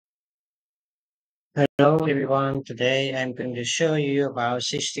Hello everyone, today I'm going to show you about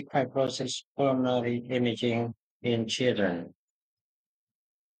cystic fibrosis pulmonary imaging in children.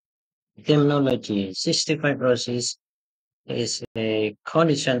 Immunology. Cystic fibrosis is a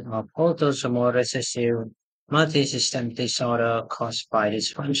condition of autosomal recessive multisystem disorder caused by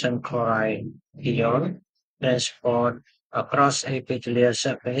dysfunction chloride ion transport across epithelial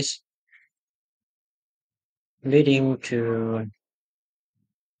surface, leading to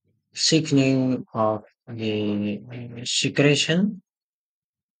thickening of the secretion,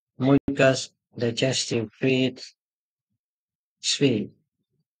 mucus, digestive fluid,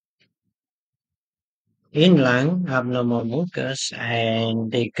 in lung, abnormal mucus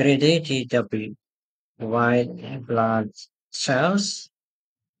and degraded white blood cells,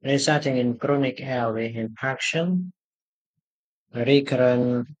 resulting in chronic airway infection,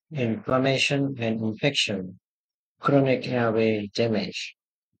 recurrent inflammation and infection, chronic airway damage.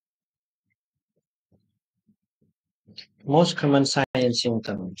 Most common signs and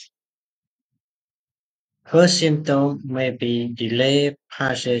symptoms. First symptom may be delayed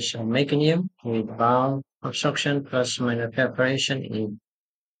passage of mechanism with bowel obstruction plus minor preparation in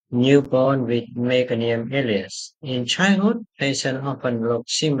newborn with mechanism ileus. In childhood, patients often look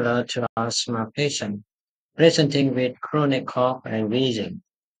similar to asthma patients, presenting with chronic cough and wheezing.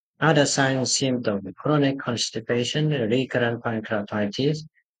 Other signs and symptoms: chronic constipation, recurrent pancreatitis,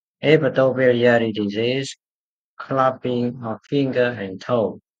 hepatobiliary disease, clubbing of finger and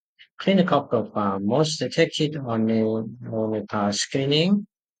toe. Clinical profile most detected on neonatal screening.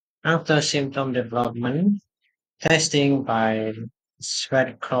 After symptom development, testing by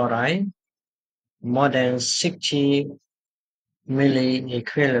sweat chloride more than 60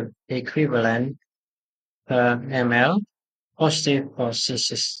 milliequivalent per ml positive for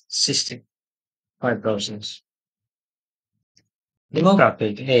cystic fibrosis.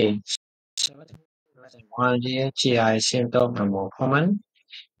 Demographic age 1 year GI symptoms are more common.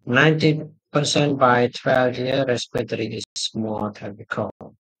 90% by 12 year respiratory is more typical.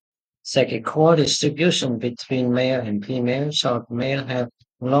 Second, core distribution between male and female. Short male have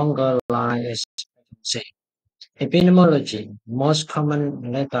longer life expectancy. Epidemiology, most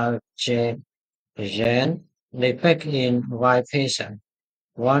common lethal gene defect in white patient,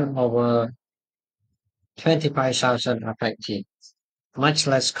 1 over 25,000 affected, much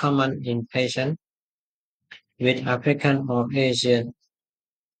less common in patients with African or Asian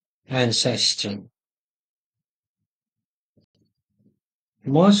ancestry.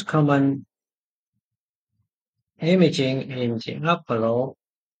 Most common imaging in the upper lobe,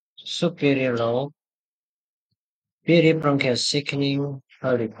 superior lobe, peribronchial thickening,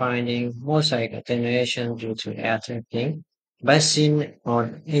 early finding, mosaic attenuation due to air trapping, basin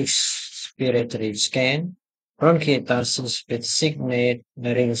on expiratory scan, bronchiectasis with signet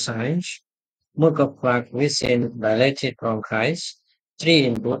ring signs, mucus plug within dilated bronchi, 3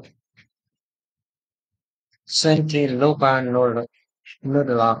 input, centrilobar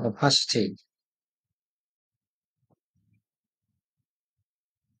nodular opacity.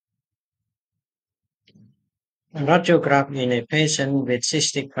 Radiograph in a patient with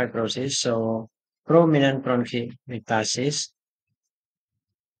cystic fibrosis, so prominent bronchiectasis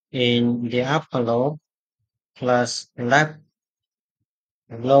in the upper lobe plus left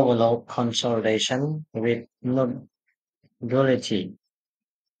lower lobe consolidation with nodulity.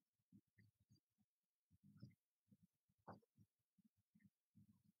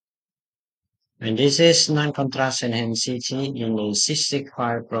 And this is non-contrast enhanced CT in a cystic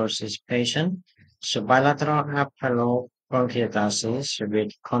fibrosis patient. So bilateral upper lobe bronchiectasis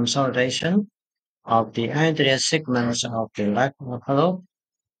with consolidation of the anterior segments of the left upper lobe.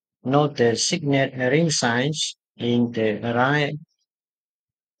 Note the signet ring signs in the right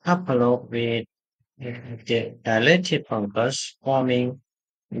upper lobe with the dilated bronchus forming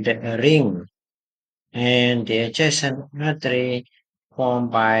the ring and the adjacent artery formed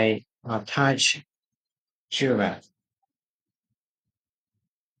by attached curve.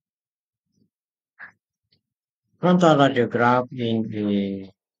 Frontal radiograph in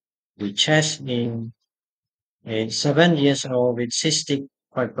the chest in a 7 years old with cystic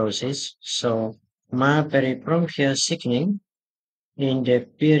fibrosis, so mild peribronchial thickening in the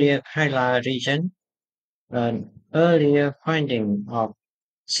perihilar region, an earlier finding of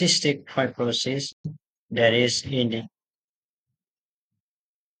cystic fibrosis that is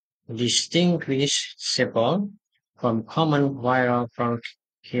indistinguishable from common viral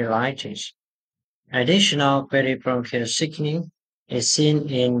bronchiolitis. Additional peribronchial thickening is seen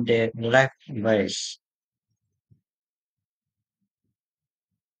in the left base.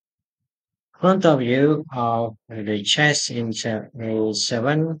 Frontal view of the chest in a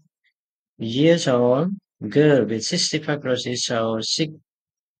 7 Years old girl with cystic fibrosis shows sick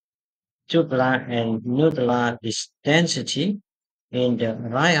tubular and nodular density in the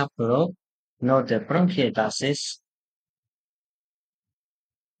right upper lobe, not the bronchiectasis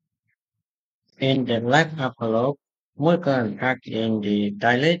in the left upper lobe. Mucus impact in the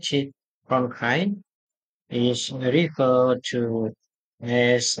dilated bronchi is referred to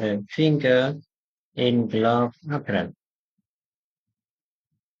as a finger in glove apparent.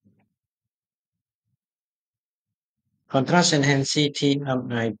 Contrast enhanced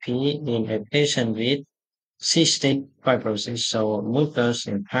CT-MIP in a patient with cystic fibrosis show mucus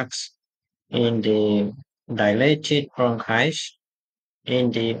impacts in the dilated bronchi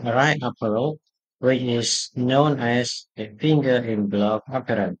in the right upper lobe, which is known as the finger in glove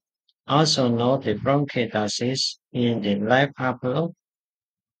apparent. Also note the bronchiectasis in the left upper lobe,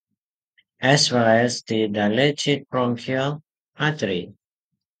 as well as the dilated bronchial artery.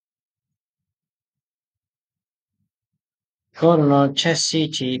 Coronal chest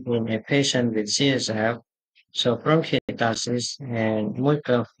CT in a patient with CSF, so bronchiectasis and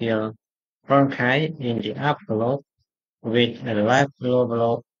mucopil bronchi in the upper lobe with a left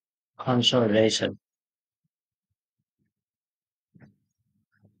lobar consolidation.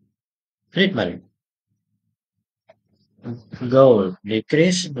 Treatment goal: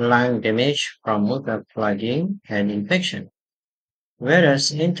 decrease lung damage from mucus plugging and infection,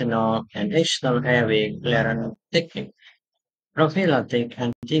 whereas internal and external airway clearance technique. Prophylactic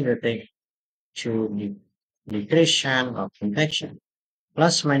antibiotic to decrease chance of infection,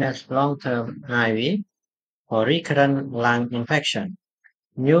 plus minus long-term IV for recurrent lung infection.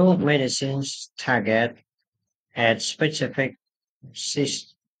 New medicines target at specific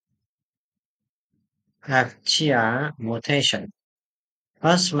FTR mutation,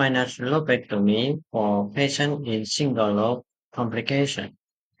 plus minus lobectomy for patients in single lobe complication.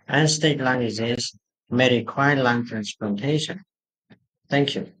 And stage lung disease may require lung transplantation.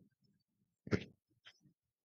 Thank you.